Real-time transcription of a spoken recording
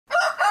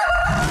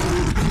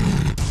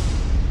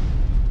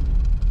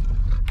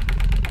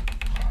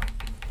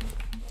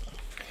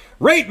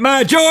Rate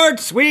my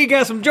jorts. We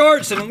got some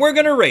jorts and we're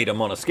gonna rate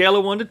them on a scale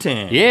of 1 to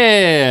 10.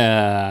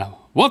 Yeah.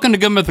 Welcome to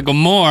Good Mythical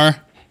More.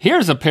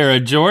 Here's a pair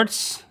of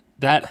jorts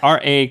that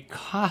are a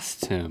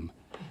costume.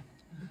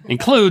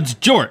 Includes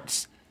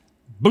jorts,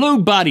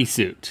 blue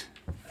bodysuit,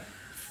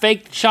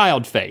 fake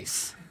child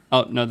face.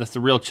 Oh no, that's the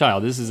real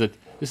child. This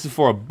is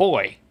for a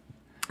boy.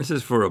 This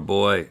is for a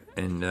boy,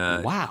 and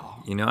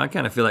wow. You know, I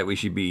kind of feel like we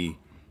should be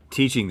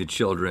teaching the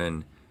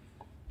children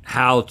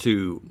how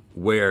to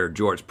wear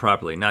jorts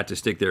properly, not to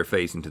stick their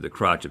face into the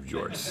crotch of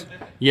jorts.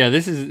 Yeah,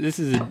 this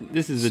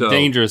is a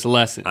dangerous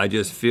lesson. I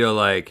just feel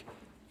like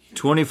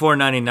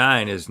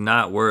 $24.99 is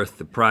not worth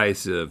the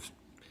price of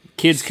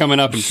kids coming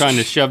up and trying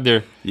to shove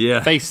their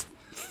face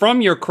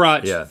from your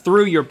crotch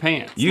through your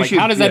pants.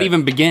 How does that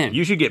even begin?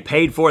 You should get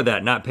paid for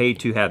that, not paid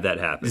to have that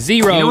happen.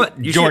 Zero. You know what?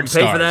 You shouldn't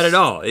pay for that at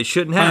all. It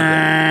shouldn't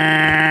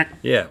happen.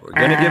 Yeah, we're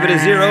gonna give it a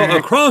 0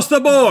 across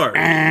the board.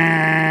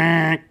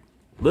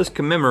 Let's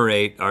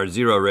commemorate our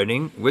 0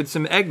 rating with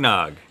some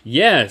eggnog.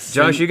 Yes.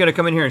 Josh, you're gonna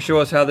come in here and show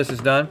us how this is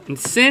done? And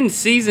send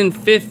season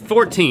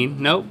 14,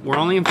 nope, we're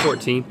only in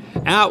 14,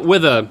 out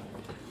with a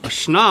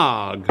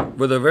schnog.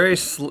 With a very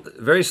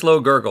slow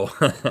gurgle.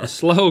 A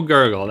slow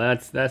gurgle,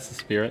 that's the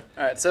spirit.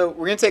 All right, so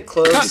we're gonna take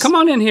clothes. Come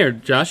on in here,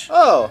 Josh.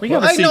 Oh, we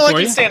got a seat I know I for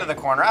can you. stand in the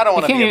corner. I don't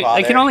want to be a bother.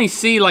 I can only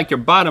see like your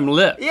bottom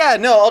lip. Yeah,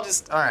 no, I'll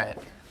just, all right.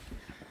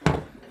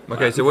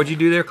 Okay, so what'd you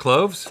do there,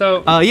 cloves?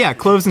 So, yeah,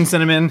 cloves and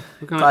cinnamon,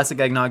 classic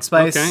eggnog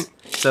spice. Okay.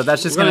 So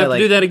that's just we're gonna gonna have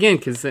to do that again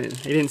because they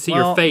didn't see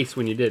your face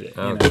when you did it.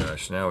 Oh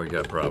gosh, now we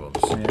got problems.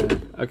 Yeah.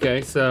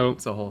 Okay, so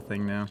it's a whole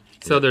thing now.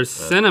 So there's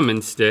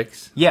cinnamon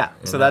sticks. Yeah,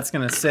 so that's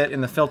gonna sit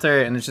in the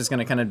filter and it's just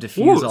gonna kind of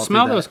diffuse all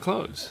smell through those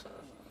cloves.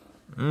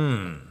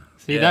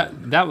 See,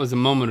 that was a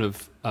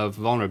moment of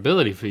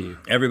vulnerability for you.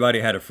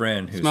 Everybody had a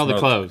friend who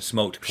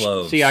smoked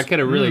cloves. See, I could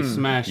have really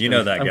smashed You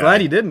know that guy. I'm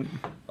glad you didn't.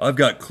 I've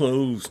got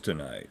cloves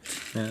tonight.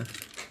 Yeah.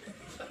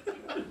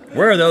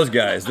 Where are those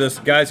guys? Those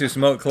guys who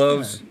smoke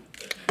cloves?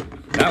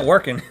 Not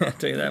working, I'll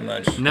tell you that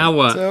much. Now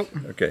what? So,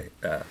 okay.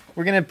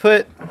 We're gonna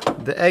put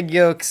the egg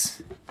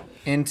yolks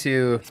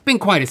into. It's been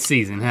quite a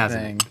season,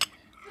 hasn't it?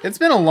 It's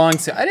been a long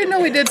season. I didn't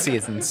know we did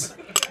seasons.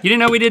 You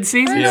didn't know we did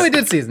seasons? I didn't know we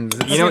did seasons.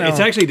 You know, it's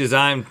actually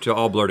designed to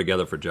all blur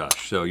together for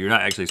Josh, so you're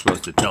not actually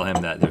supposed to tell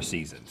him that they're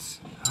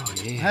seasons. Oh,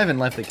 yeah. I haven't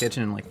left the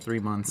kitchen in like 3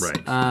 months.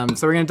 Right.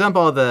 So we're gonna dump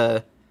all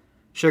the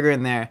sugar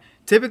in there.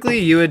 Typically,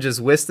 you would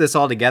just whisk this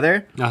all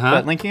together.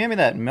 But Link, can you give me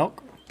that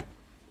milk?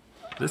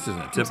 This isn't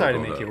typical. I'm sorry to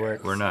make you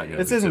work. We're not gonna.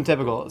 This isn't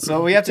typical.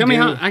 So we have to Tell me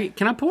how.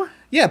 Can I pour?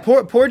 Yeah,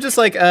 pour just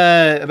like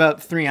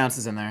about 3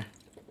 ounces in there.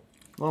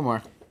 A little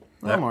more.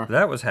 A little more.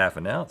 That was half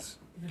an ounce.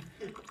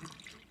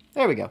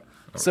 There we go.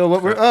 So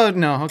what we're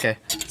okay.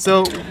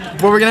 So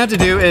what we're gonna have to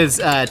do is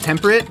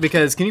temper it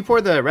because can you pour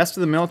the rest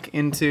of the milk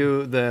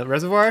into the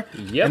reservoir?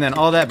 Yep. And then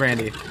all that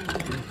brandy.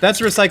 That's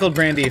recycled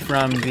brandy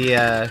from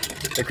the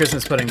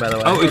Christmas pudding, by the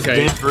way. Oh, it's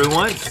been through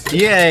once?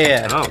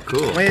 Yeah. Oh,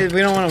 cool. We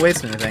don't want to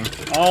waste anything.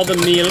 All the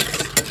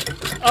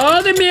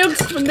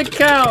milks from the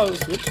cows.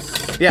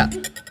 Whoops. Yeah.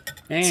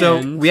 And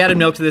so we added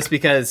milk to this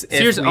because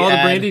here's all the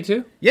brandy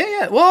too?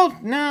 Yeah. Well,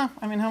 no.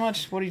 I mean, how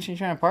much? What are you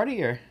trying to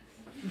party or?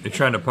 You're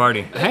trying to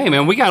party. Hey,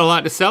 man, we got a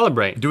lot to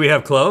celebrate. Do we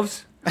have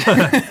cloves?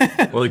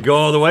 Well, go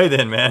all the way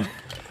then, man.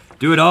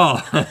 Do it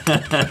all.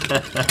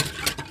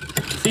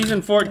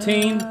 Season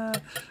 14.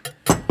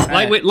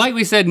 Like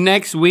we said,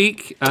 next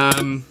week,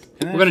 we're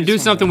gonna do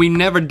something we've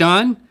never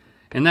done,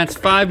 and that's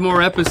 5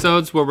 more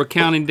episodes where we're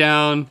counting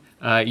down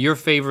your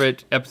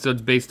favorite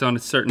episodes based on a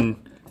certain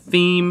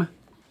theme.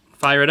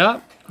 Fire it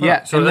up.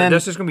 Yeah. So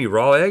that's just gonna be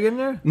raw egg in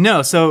there?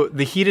 No. So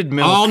the heated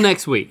milk. All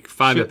next week.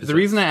 5 episodes. The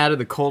reason I added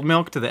the cold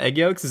milk to the egg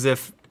yolks is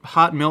if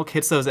hot milk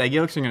hits those egg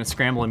yolks, you're gonna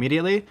scramble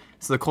immediately.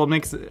 So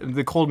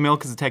the cold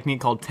milk is a technique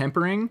called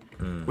tempering,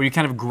 where you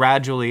kind of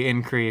gradually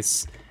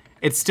increase.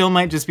 It still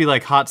might just be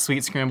like hot,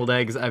 sweet scrambled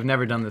eggs. I've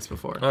never done this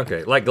before.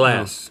 Okay, like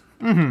glass.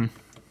 All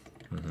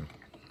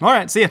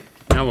right, see ya.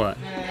 Now what?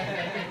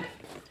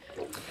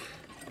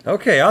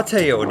 Okay, I'll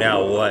tell you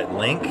now what,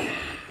 Link.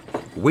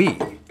 We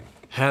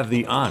have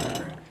the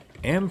honor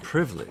and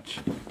privilege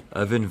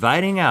of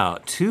inviting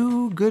out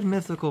to Good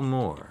Mythical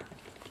More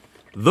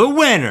the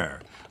winner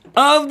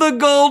of the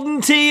Golden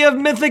Tea of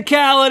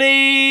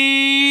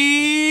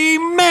Mythicality,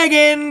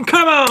 Megan.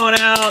 Come on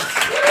out.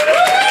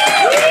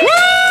 Woo!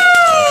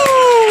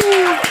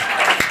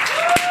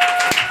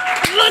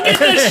 Look at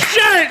the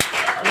shirt.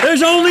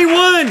 There's only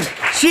one.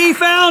 She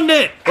found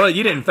it. Well,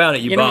 you didn't found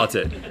it. You bought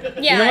it.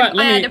 Yeah, You know what?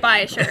 I had to buy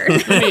a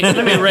shirt.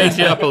 Let me raise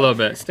you up a little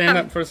bit. Stand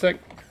up for a sec.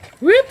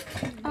 Whoop.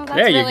 Oh, that's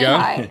There you really go.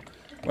 high.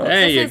 There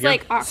This you is go.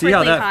 like awkwardly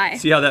high.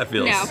 See how that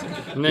feels. No.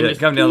 And then Yeah,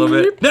 just come down a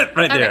little bit. Yep,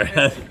 right Okay.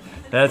 there.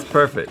 That's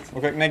perfect. Real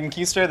quick, Megan, can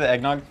you stir the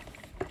eggnog?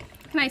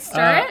 Can I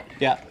stir it?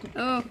 Yeah.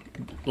 Oh,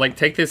 like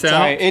take this out.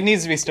 Sorry, it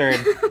needs to be stirred.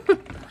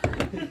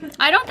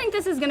 I don't think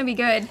this is gonna be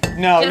good.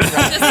 No. Just,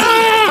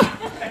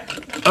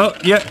 Oh,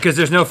 yeah, because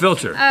there's no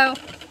filter. that's.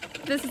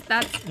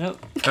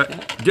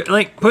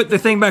 Link, put the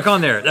thing back on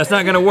there. That's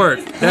not gonna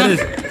work. That is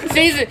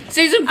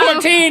Season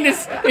 14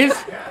 is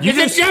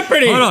in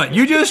jeopardy. Hold on.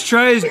 You just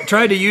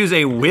tried to use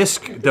a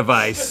whisk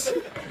device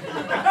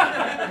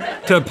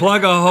to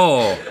plug a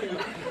hole.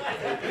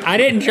 I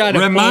didn't try to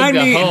Remind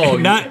plug the hole.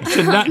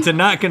 me to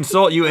not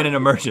consult you in an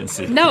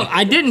emergency. No,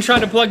 I didn't try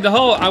to plug the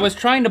hole. I was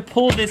trying to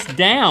pull this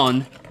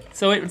down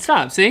so it would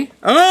stop. See?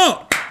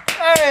 Oh!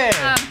 Hey!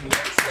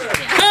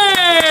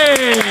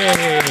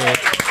 Hey!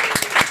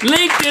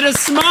 Link did a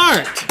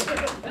smart.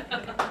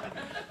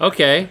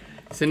 Okay,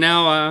 so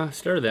now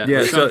stir that. Yeah,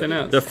 with so something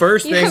else. the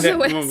first You thing have that the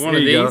whisk. One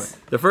of Here you go. these.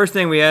 The first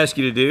thing we ask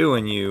you to do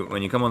when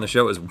you come on the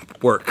show is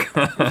work.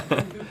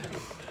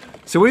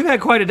 So we've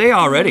had quite a day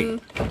already.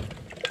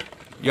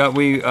 Yeah,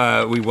 we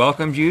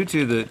welcomed you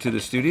to the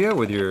studio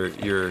with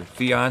your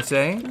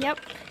fiance. Yep.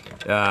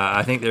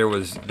 I think there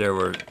was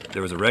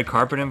a red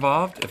carpet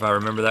involved, if I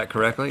remember that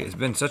correctly. It's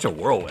been such a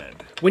whirlwind.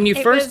 When you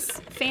It first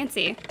was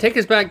fancy. take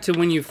us back to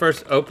when you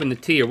first opened the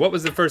tea, or what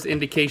was the first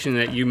indication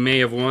that you may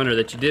have won or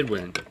that you did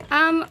win?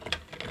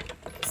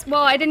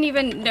 Well, I didn't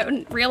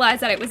even realize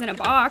that it was in a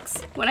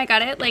box when I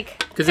got it.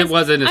 Like, 'Cause it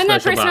wasn't a I'm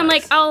that special person. I'm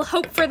box. like, I'll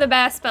hope for the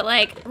best, but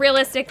like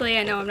realistically,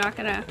 I know I'm not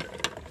gonna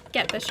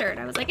get the shirt.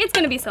 I was like, it's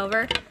gonna be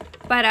silver,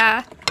 but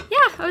yeah,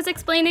 I was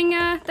explaining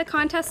the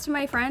contest to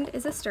my friend.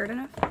 Is this stirred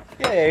enough?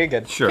 Yeah, you're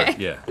good. Sure. Okay.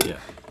 Yeah.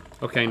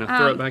 Okay, now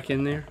throw it back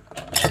in there.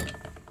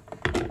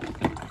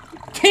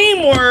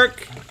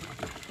 Teamwork!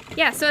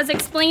 Yeah, so I was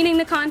explaining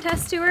the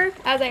contest to her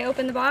as I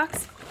opened the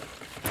box,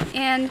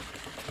 and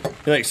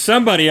You're like,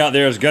 somebody out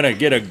there is gonna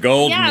get a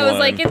golden yeah, I was one.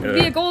 like, it'd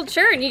be a gold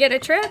shirt, and you get a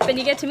trip, and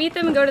you get to meet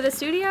them and go to the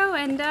studio,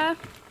 and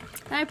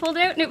I pulled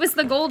it out, and it was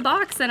the gold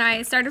box, and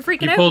I started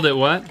freaking You out. pulled it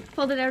what?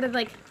 Pulled it out of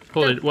like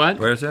Pulled it what?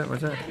 Where's that?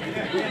 What's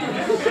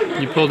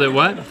that? You pulled it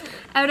what?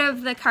 out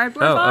of the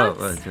cardboard box.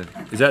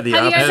 Is that the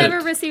Have you guys opposite? ever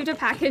received a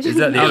package? Is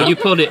that the Oh, you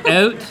pulled it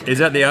out? Is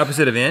that the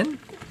opposite of in?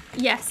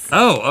 Yes.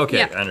 Oh, okay.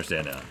 Yeah. I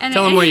understand now. And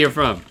Tell them where you're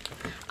from.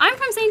 I'm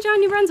from St. John,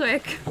 New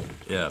Brunswick.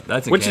 Yeah,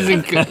 that's in Which is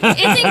in. Canada.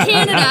 It's in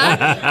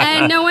Canada,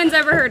 and no one's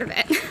ever heard of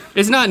it.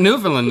 It's not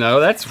Newfoundland though.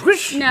 That's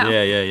whoosh. No.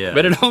 Yeah.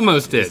 But it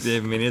almost is.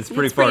 I mean, it's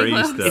pretty It's far pretty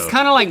east, close. though. It's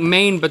kind of like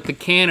Maine, but the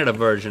Canada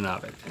version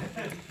of it,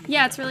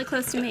 Yeah, it's really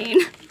close to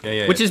Maine.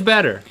 yeah. which is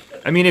better.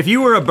 I mean, if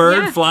you were a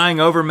bird Yeah. flying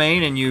over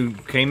Maine and you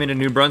came into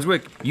New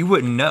Brunswick, you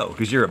wouldn't know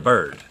because you're a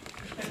bird.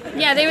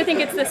 Yeah, they would think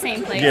it's the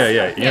same place. Yeah. You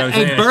know what I'm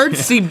saying? And birds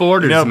see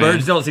borders, No, man.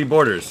 birds don't see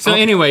borders. So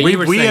anyway, you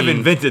were we have saying-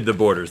 invented the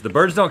borders. The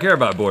birds don't care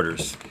about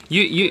borders.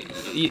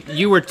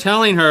 You were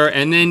telling her,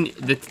 and then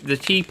the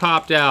tea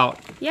popped out,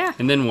 Yeah.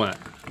 and then what?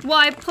 Well,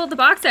 I pulled the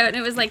box out, and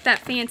it was like that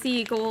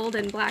fancy gold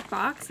and black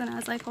box, and I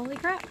was like, holy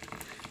crap.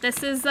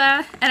 This is,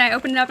 and I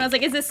opened it up, and I was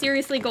like, is this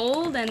seriously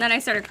gold? And then I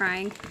started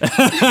crying.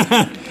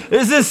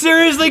 Is this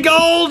seriously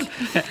gold?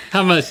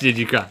 How much did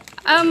you cry?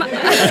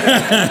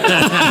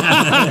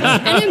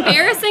 An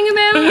embarrassing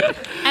amount,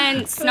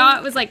 and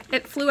snot was like,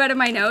 it flew out of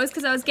my nose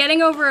because I was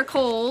getting over a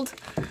cold.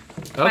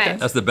 Okay.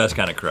 That's the best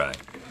kind of cry.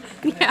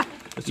 Yeah.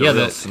 It's a Yeah,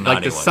 real like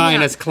snotty the one.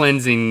 sinus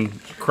cleansing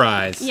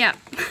cries. Yeah.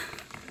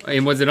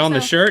 And was it on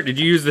the So- shirt? Did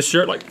you use the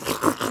shirt like?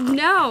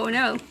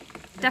 No.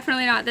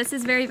 Definitely not. This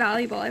is very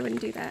valuable. I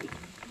wouldn't do that.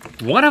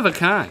 One of a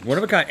kind. One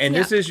of a kind. And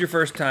this Yeah. is your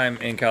first time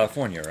in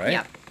California, right?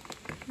 Yep.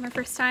 My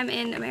first time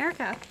in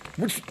America.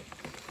 Which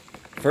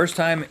first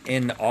time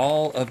in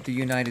all of the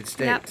United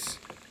States.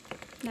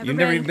 You've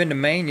never even been to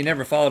Maine? You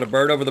never followed a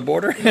bird over the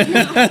border?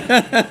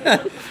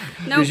 Because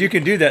Nope. you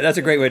can do that. That's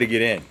a great way to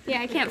get in.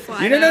 Yeah, I can't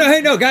fly. No, though.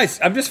 hey, no, guys,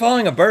 I'm just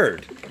following a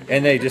bird.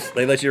 And they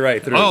let you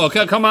right through. Oh,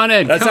 okay, come on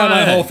in. That's come how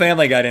my on whole in.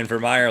 family got in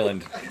from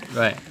Ireland.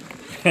 Right.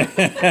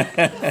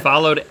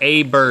 Followed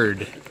a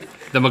bird,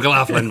 the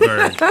McLaughlin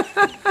bird.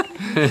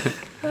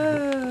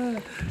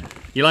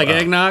 You like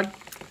eggnog?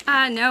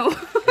 No.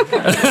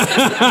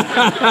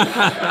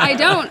 I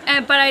don't,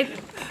 but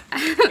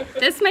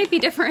this might be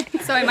different,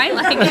 so I might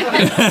like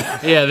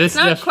it. Yeah, this It's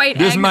not is quite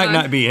This eggnog. might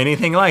not be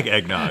anything like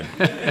eggnog.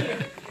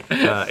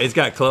 It's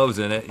got cloves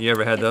in it. You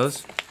ever had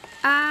those?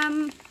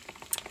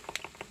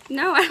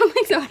 No, I don't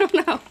think so. I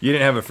don't know. You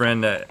didn't have a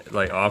friend that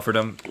like offered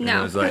them? And No.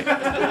 it was like,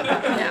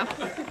 No.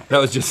 that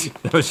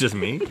was just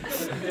me?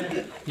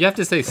 You have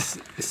to say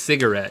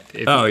cigarette.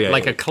 If, Oh, yeah,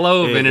 like yeah. a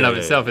clove Yeah, in and yeah, of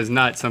yeah. itself is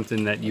not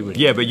something that you would.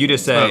 Yeah, but you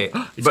just say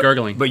it's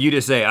gurgling. But you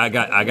just say I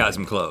got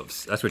some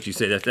cloves. That's what you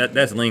say.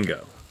 That's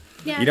lingo.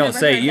 Yeah, You I've don't never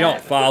say heard you that.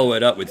 don't follow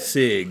it up with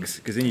cigs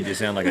because then you just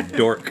sound like a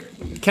dork.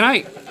 Can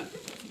I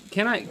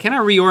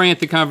reorient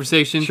the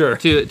conversation Sure.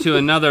 to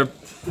another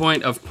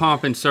point of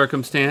pomp and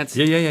circumstance?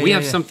 Yeah, We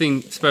have yeah.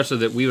 something special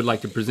that we would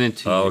like to present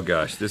to you. Oh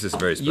gosh, this is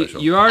very special.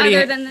 You already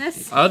Other than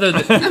this? other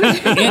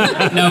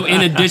than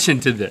in addition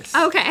to this.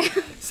 Okay.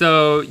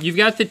 So you've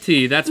got the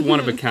tea, that's one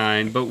of a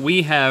kind, but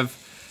we have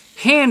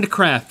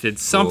handcrafted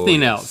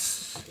something yes.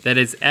 else that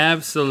is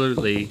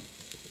absolutely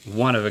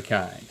one of a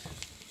kind.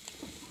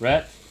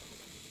 Rhett,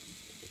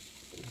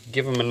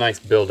 give him a nice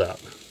build up.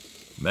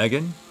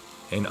 Megan,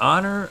 in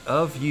honor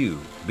of you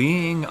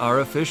being our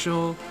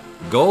official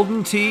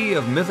Golden Tea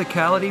of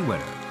Mythicality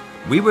winner,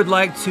 we would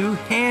like to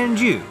hand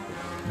you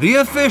the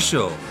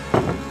official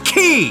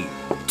key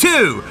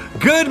to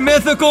Good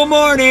Mythical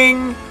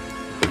Morning.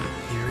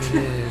 Here it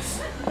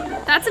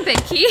That's a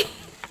big key.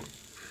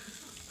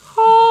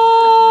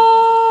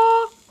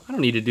 I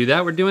don't need to do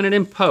that. We're doing it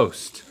in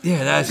post.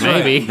 Yeah, that's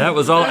Maybe. right. That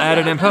was all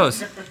added in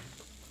post.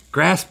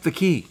 Grasp the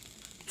key.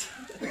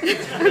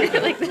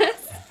 Like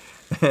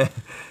this.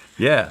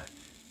 Yeah.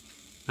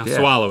 Now Yeah.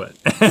 swallow it.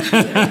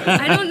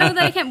 I don't know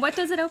that I can. What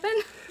does it open?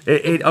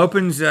 It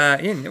opens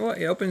it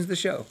opens the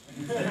show.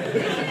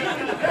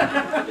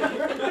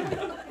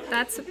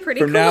 That's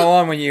pretty From cool. now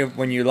on, when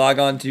you log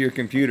on to your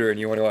computer and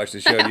you want to watch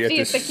the show, you have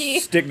Use to the key.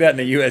 stick that in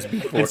the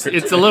USB port.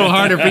 It's a little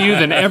harder for you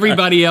than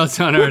everybody else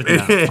on Earth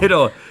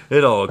now.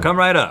 it'll come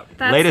right up.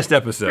 That's Latest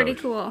episode. Pretty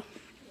cool.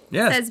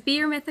 Yes. Says be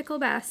your mythical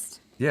best.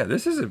 Yeah,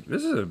 this is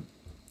a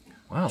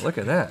wow, look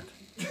at that.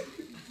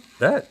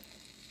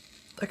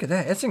 Look at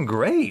that. It's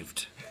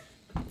engraved.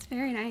 It's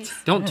very nice.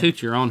 Don't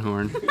toot your own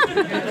horn.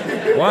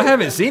 Well, I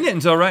haven't seen it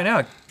until right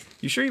now.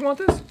 You sure you want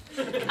this?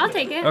 I'll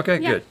take it. Okay,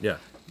 Yeah. good. Yeah.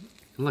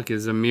 Look,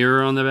 there's a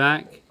mirror on the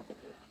back.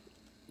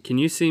 Can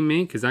you see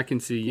me? Because I can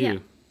see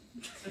you.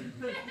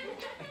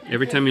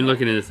 Every time you're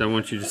looking at this, I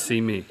want you to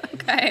see me.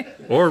 Okay.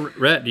 Or,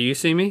 Rhett, do you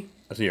see me?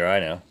 I see your eye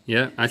now.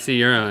 Yeah, I see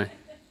your eye.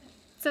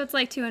 So it's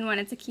like 2 in 1.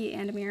 It's a key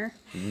and a mirror.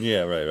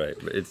 Yeah, right.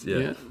 But it's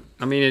Yeah.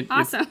 I mean,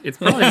 Awesome. it's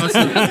probably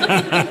awesome.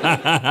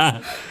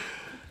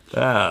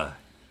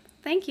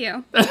 Thank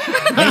you.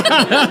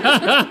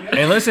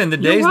 And listen, the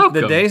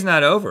welcome. day's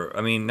not over.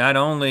 I mean, not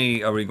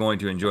only are we going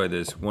to enjoy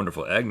this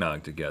wonderful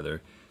eggnog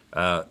together,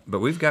 but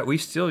we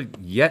still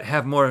yet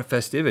have more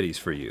festivities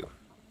for you.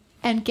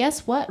 And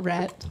guess what,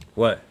 Rhett?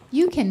 What?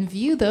 You can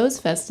view those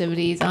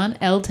festivities on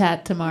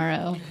LTAT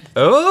tomorrow.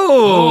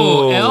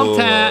 Oh,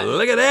 LTAT.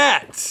 Look at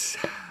that.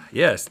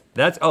 Yes,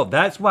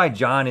 that's why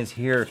John is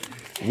here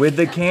with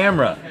the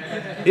camera.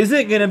 Isn't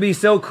it gonna be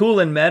so cool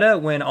and meta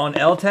when on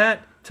LTAT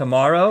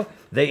tomorrow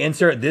they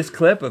insert this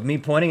clip of me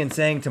pointing and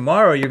saying,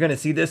 tomorrow you're gonna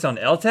see this on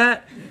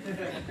LTAT?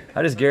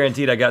 I just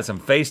guaranteed I got some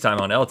FaceTime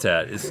on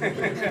LTAT.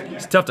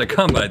 It's tough to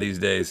come by these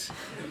days.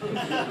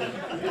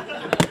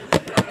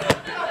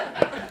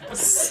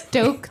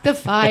 Stoke the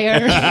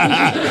fire.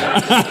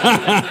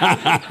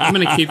 I'm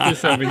going to keep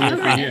this over here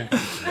for you.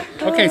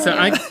 Okay, so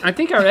I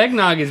think our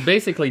eggnog is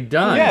basically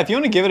done. Yeah, if you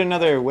want to give it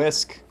another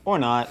whisk, or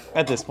not,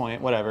 at this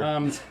point, whatever.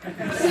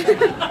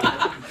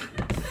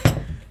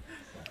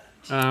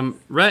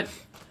 Rhett,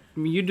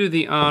 you do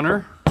the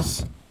honor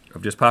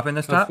Of just popping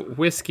this top? of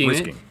whisking it.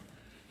 Whisking.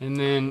 And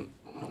then,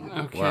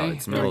 okay. Wow, it there we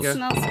smells- go.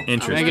 Smells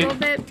Interesting. a little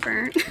bit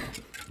burnt.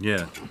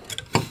 Yeah.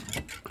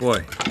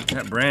 Boy,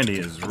 that brandy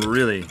is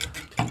really...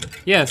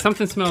 Yeah,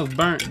 something smells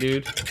burnt,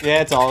 dude.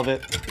 Yeah, it's all of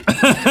it.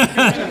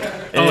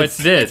 Oh, it's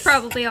this.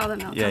 Probably all the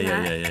milk Yeah, on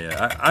yeah, that.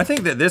 yeah. I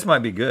think that this might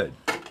be good.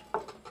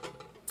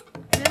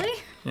 Really?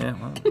 Yeah,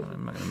 well,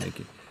 I'm not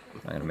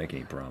gonna make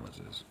any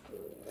promises.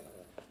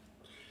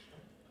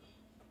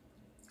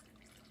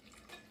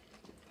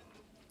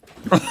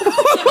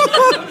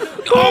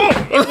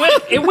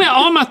 It went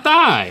on my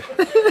thigh.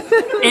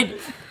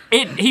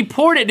 He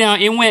poured it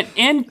down. It went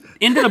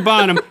into the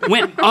bottom,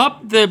 went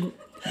up the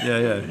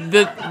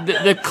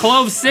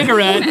clove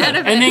cigarette,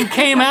 and then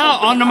came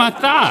out onto my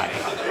thigh.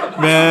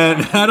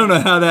 Man, I don't know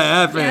how that Yeah,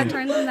 happened.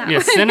 turn them that Yeah,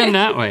 way. send them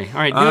that way. All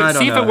right, do I it.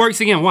 don't See if know. it works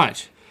again.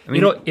 Watch.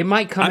 mean, It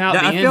might come out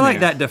the I end feel like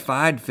there. that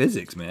defied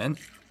physics, man.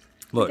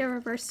 Look, Like a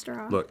reverse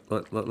straw. look.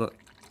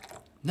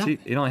 No. See,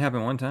 it only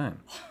happened one time.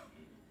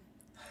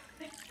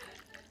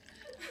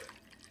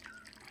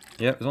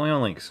 Yep, it's only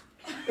on links.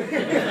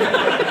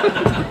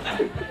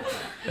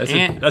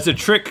 That's a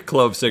trick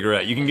clove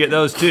cigarette. You can get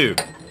those too.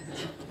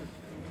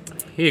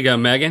 Here you go,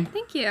 Megan.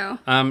 Thank you.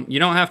 You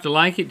don't have to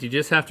like it. You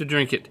just have to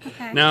drink it.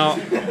 Okay. Now,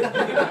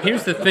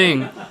 here's the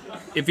thing: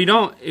 if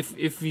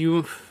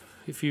you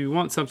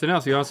want something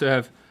else, you also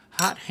have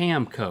hot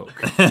ham Coke.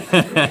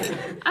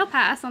 I'll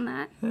pass on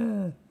that.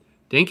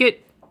 Dink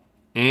it,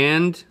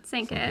 and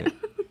Sink it.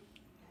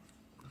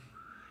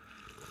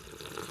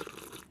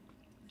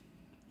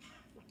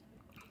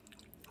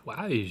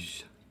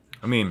 wise.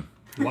 I mean,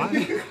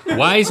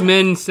 Wise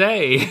men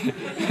say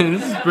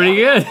this is pretty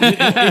good.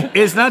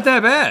 it's not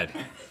that bad.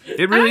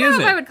 It I really don't know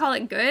isn't. if I would call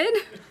it good,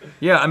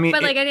 Yeah, I mean,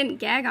 but like I didn't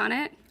gag on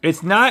it.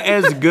 it's not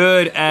as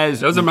good as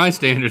Those are my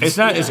standards. It's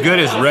not as good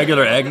as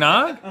regular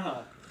eggnog,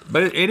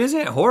 but it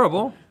isn't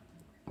horrible.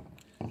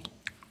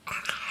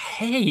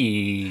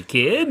 Hey,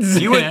 kids.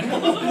 You would,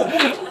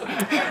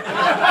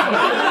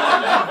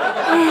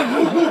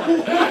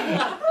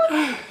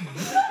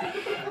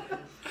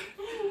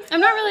 I'm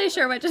not really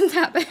sure what just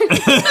happened.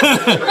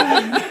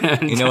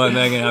 you know what,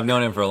 Megan? I've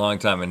known him for a long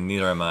time, and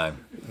neither am I.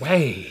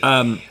 Wait.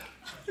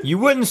 You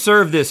wouldn't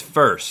serve this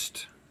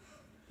first.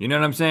 You know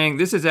what I'm saying?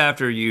 This is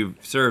after you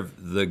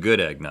serve the good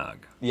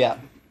eggnog. Yeah.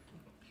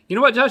 You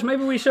know what, Josh?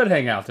 Maybe we should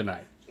hang out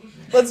tonight.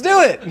 Let's do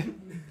it.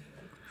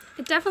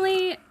 It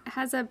definitely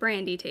has a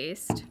brandy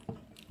taste.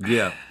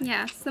 Yeah.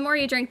 Yes, the more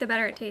you drink, the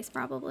better it tastes,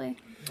 probably.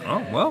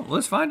 Oh well,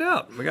 let's find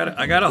out. I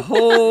got a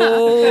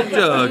whole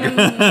jug.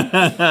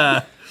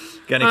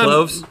 Got any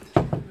cloves?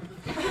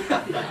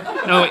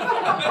 No, wait.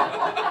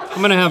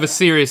 I'm gonna have a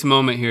serious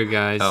moment here,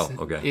 guys. Oh,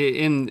 okay.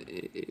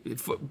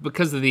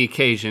 because of the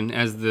occasion,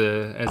 as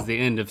the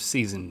end of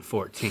season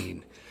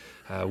 14,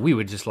 we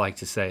would just like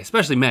to say,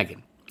 especially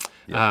Megan,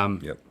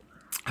 Yep.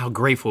 how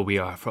grateful we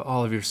are for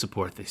all of your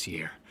support this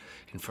year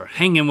and for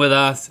hanging with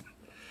us.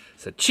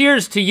 So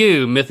cheers to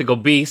you, mythical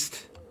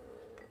beast.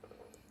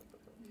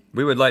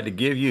 We would like to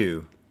give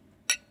you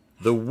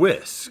the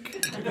whisk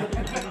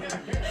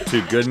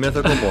to Good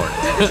Mythical Morning.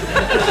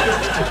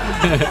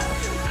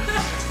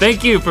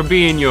 Thank you for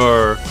being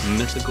your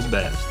mythical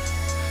best.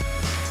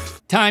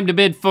 Time to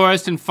bid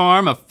Forest and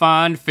Farm a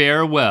fond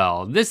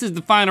farewell. This is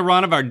the final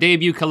run of our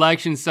debut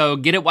collection, so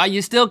get it while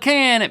you still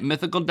can at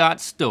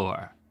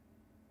mythical.store.